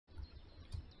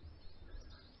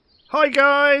Hi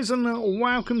guys, and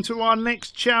welcome to our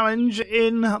next challenge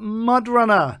in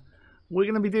MudRunner. We're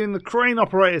going to be doing the crane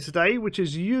operator today, which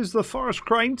is use the Forrest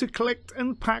Crane to collect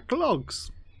and pack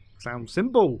logs. Sounds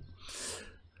simple.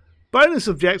 Bonus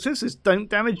objectives is don't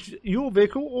damage your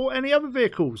vehicle or any other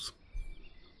vehicles.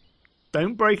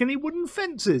 Don't break any wooden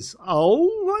fences. Oh,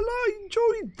 I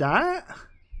enjoyed that.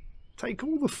 Take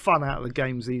all the fun out of the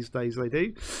games these days, they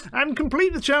do. And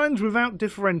complete the challenge without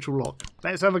differential lock.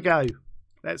 Let's have a go.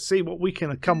 Let's see what we can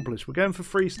accomplish. We're going for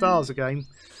 3 stars again.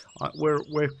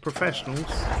 We're professionals.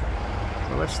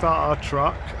 So let's start our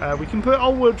truck. We can put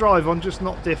all-wheel drive on, just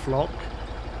not Diff Lock.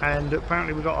 And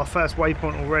apparently we've got our first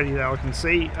waypoint already that I can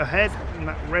see ahead in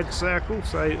that red circle.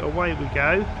 So away we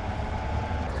go.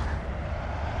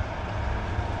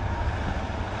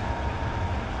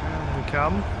 And we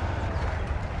come.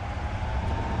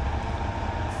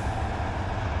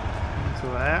 Into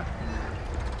there.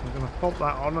 We're going to pop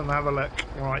that on and have a look.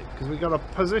 Right, because we've got to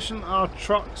position our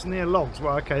trucks near logs.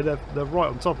 Well, okay, they're right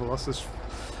on top of us.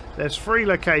 There's 3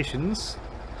 locations.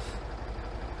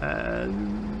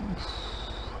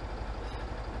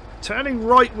 Turning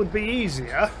right would be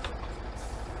easier.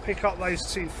 Pick up those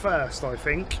 2 first, I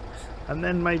think. And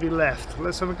then maybe left.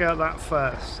 Let's have a go at that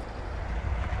first.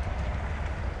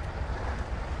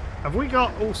 Have we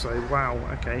got also... Wow,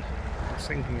 okay. I'm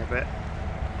sinking a bit.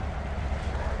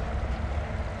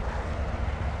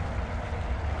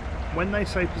 When they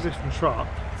say position truck,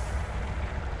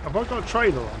 have I got a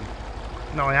trailer on?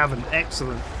 No, I haven't.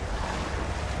 Excellent.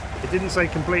 It didn't say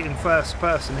complete in first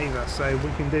person either, so we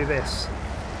can do this.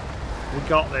 We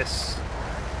got this.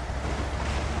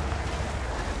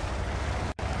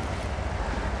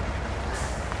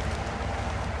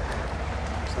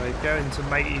 So go into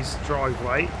Matey's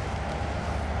driveway.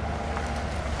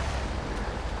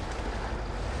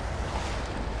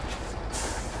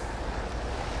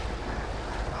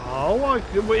 Oh,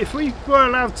 if we were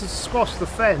allowed to squash the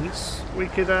fence, we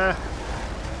could, I'm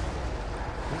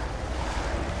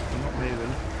not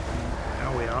moving.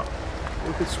 Now we are.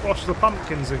 We could squash the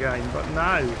pumpkins again, but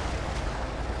no.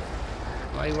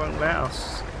 They won't let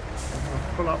us.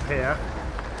 I'll pull up here.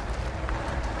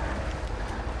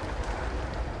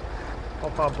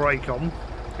 Pop our brake on.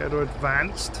 Go to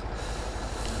advanced.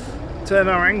 Turn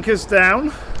our anchors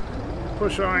down.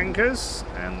 Push our anchors.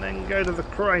 And then go to the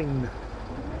crane,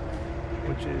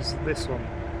 which is this one.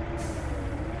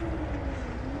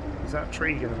 Is that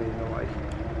tree going to be in the way?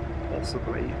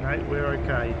 Possibly. No, we're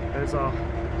okay. There's our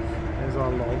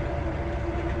log.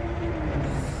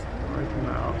 Open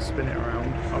that up, spin it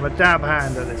around. I'm a dab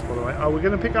hand at this, by the way. Oh, we're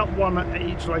going to pick up one at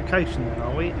each location then,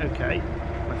 are we? Okay.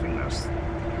 I think that's...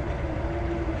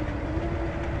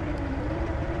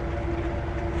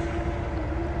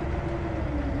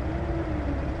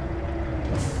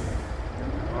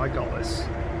 I got this.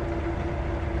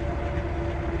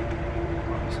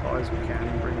 As high as we can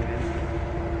and bring it in.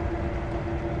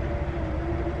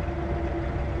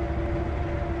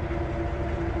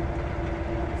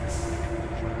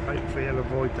 Hopefully he'll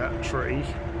avoid that tree.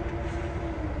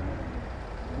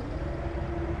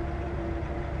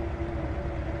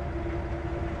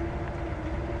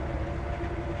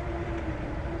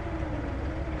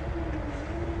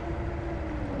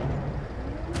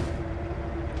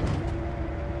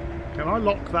 Can I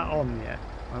lock that on yet?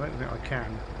 I don't think I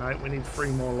can. No, we need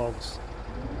 3 more logs.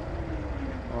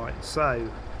 Right, so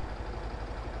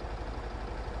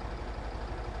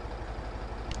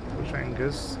push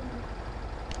anchors.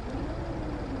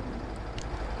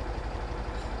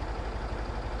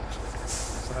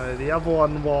 So the other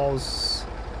one was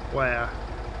where?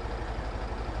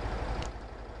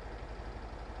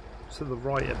 To the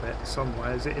right a bit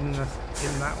somewhere. Is it in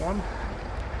that one?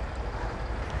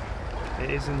 It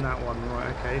is in that one,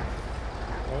 right, okay.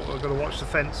 Oh, we've got to watch the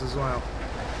fence as well.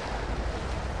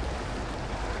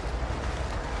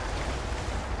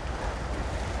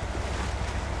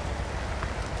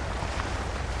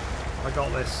 I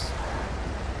got this.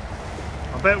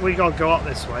 I bet we got to go up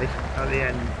this way at the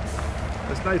end.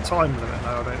 There's no time limit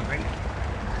though, I don't think.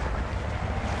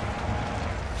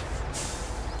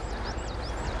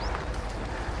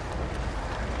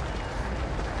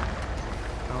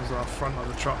 How's our front of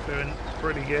the truck doing?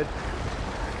 Pretty good.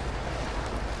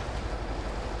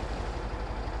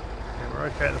 We're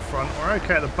okay at the front. We're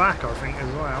okay at the back, I think,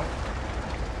 as well.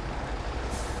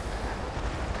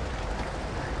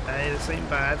 Hey, this ain't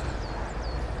bad.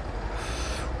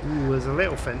 Ooh, there's a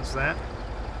little fence there.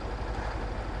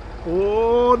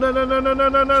 Oh, no, no, no, no, no,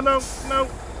 no, no, no, no.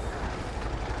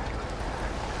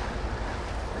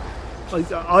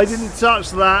 I didn't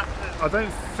touch that. I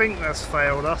don't think that's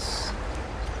failed us.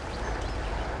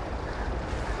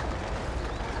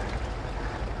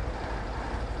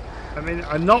 I mean,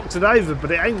 I knocked it over,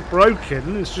 but it ain't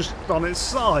broken. It's just on its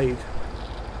side.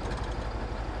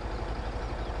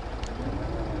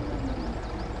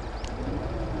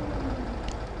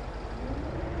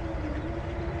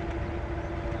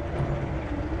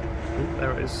 Oh,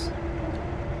 there it is.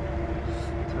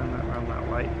 Turn that around that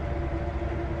way.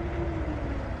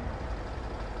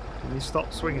 Can you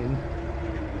stop swinging?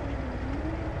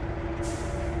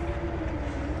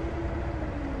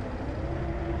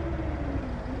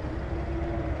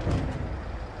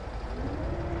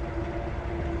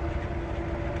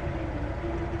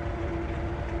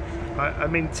 I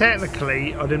mean,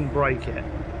 technically, I didn't break it,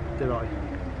 did I?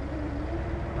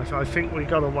 I think we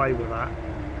got away with that.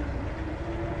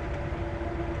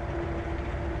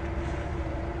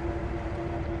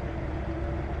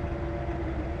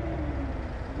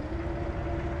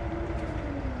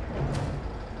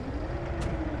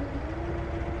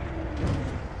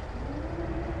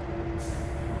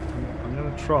 I'm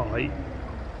going to try.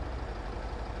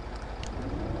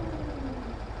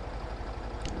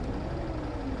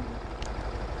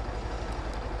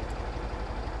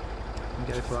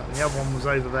 Go for that. The other one was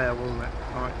over there, wasn't it?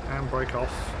 Right, handbrake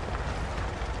off.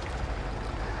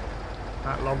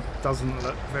 That log doesn't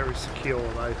look very secure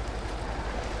though.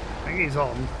 I think he's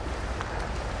on.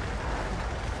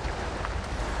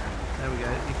 There we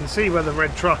go. You can see where the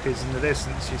red truck is in the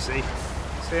distance, you see.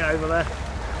 See it over there?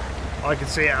 I can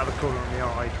see it out of the corner of the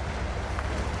eye.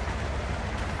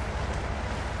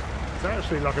 There's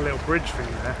actually like a little bridge thing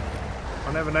there.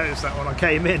 I never noticed that when I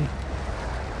came in.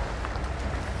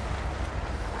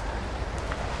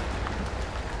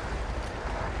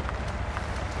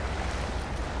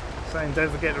 Saying don't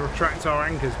forget to retract our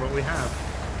anchors, but we have.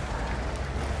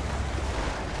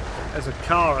 There's a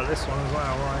car at this one as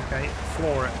well. Right, okay,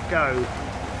 floor it, go.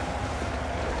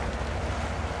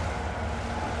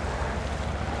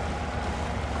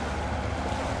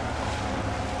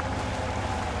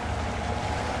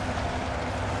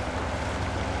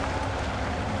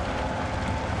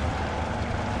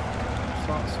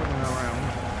 Start swimming around.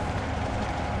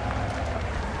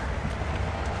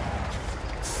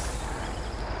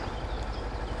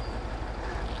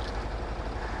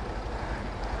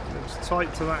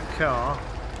 Tight to that car.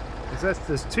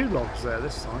 There's two logs there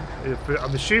this time.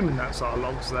 I'm assuming that's our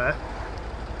logs there.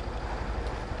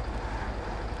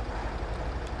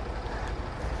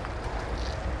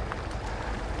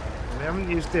 We haven't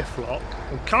used Diff Lock.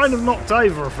 We kind of knocked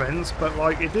over a fence, but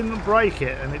like it didn't break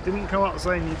it, and it didn't come up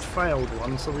saying you'd failed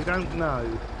one, so we don't know.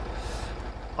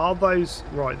 Are those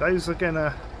right? Those are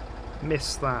gonna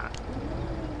miss that.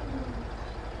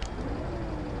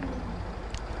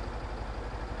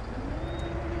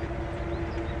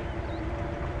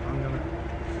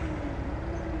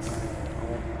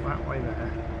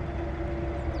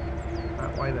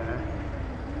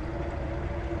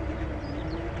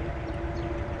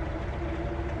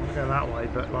 Go that way,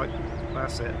 but like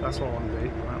that's it. That's what I want to do.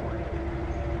 That way.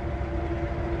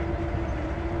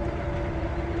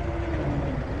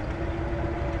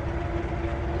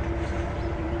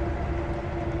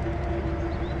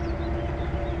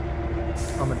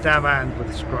 I'm a damn hand with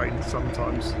this crane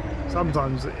sometimes.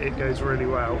 Sometimes it goes really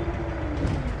well.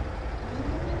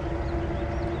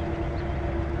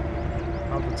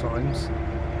 Other times,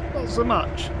 not so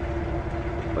much.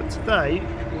 But today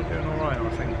we're doing all right, I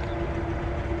think.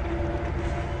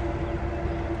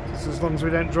 As long as we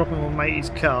don't drop him on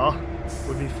matey's car,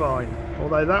 we'll be fine.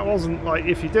 Although that wasn't like,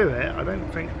 if you do it, I don't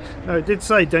think... No, it did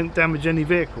say don't damage any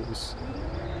vehicles,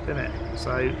 didn't it?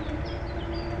 So,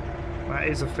 that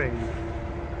is a thing.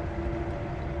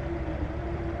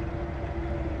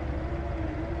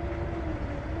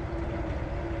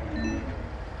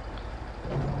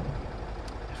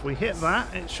 If we hit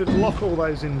that, it should lock all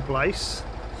those in place.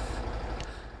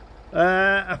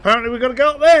 Apparently we've got to go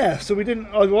up there, so we didn't.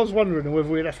 I was wondering whether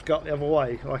we'd have to go up the other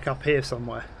way, like up here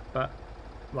somewhere, but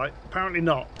like apparently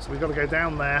not. So we've got to go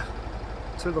down there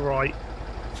to the right.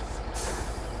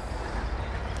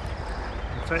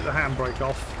 Take the handbrake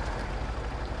off.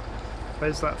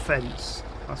 Where's that fence?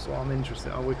 That's what I'm interested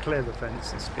in. Oh, we clear the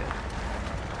fence. That's good.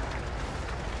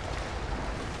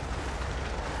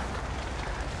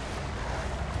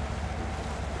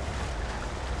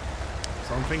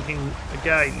 So I'm thinking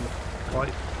again,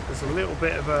 like there's a little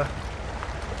bit of a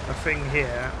thing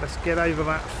here. Let's get over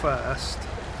that first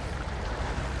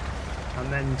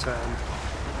and then turn.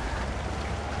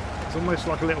 It's almost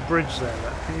like a little bridge there.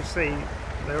 Look. Can you see?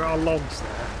 There are logs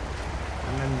there,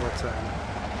 and then we'll turn.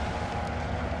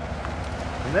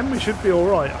 And then we should be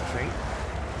alright, I think.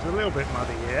 It's a little bit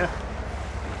muddy here,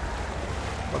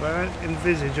 but I don't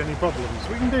envisage any problems.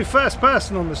 We can do first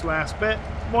person on this last bit.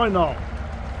 Why not?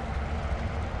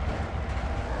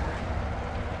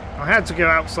 I had to go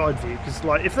outside view because,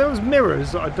 like, if there was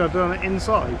mirrors, I'd have done it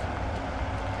inside.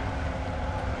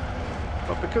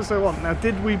 But because they want... Now,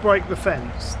 did we break the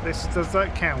fence? Does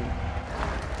that count?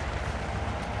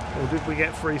 Or did we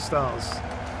get 3 stars?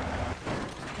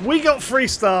 We got 3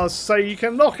 stars, so you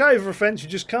can knock over a fence, you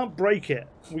just can't break it.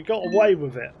 We got away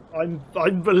with it. I'm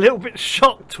a little bit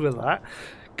shocked with that.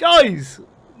 Guys,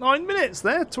 9 minutes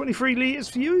there, 23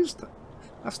 litres used.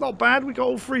 That's not bad, we got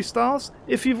all 3 stars.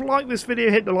 If you've liked this video,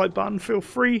 hit the like button. Feel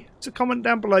free to comment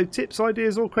down below tips,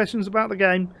 ideas or questions about the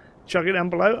game. Chuck it down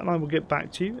below and I will get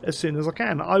back to you as soon as I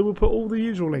can. I will put all the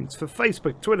usual links for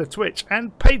Facebook, Twitter, Twitch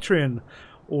and Patreon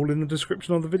all in the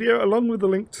description of the video, along with the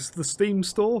link to the Steam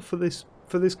store for this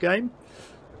game.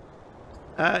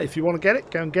 If you want to get it,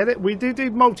 go and get it. We do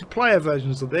multiplayer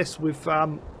versions of this with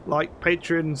like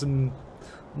patrons and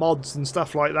mods and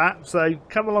stuff like that, so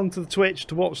come along to the Twitch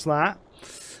to watch that.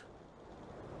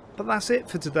 But that's it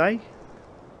for today,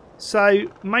 so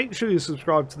make sure you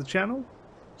subscribe to the channel,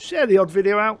 share the odd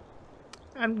video out,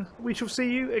 and we shall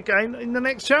see you again in the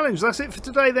next challenge. That's it for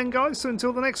today then, guys, so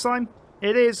until the next time,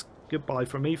 it is goodbye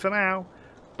from me for now.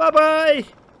 Bye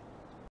bye.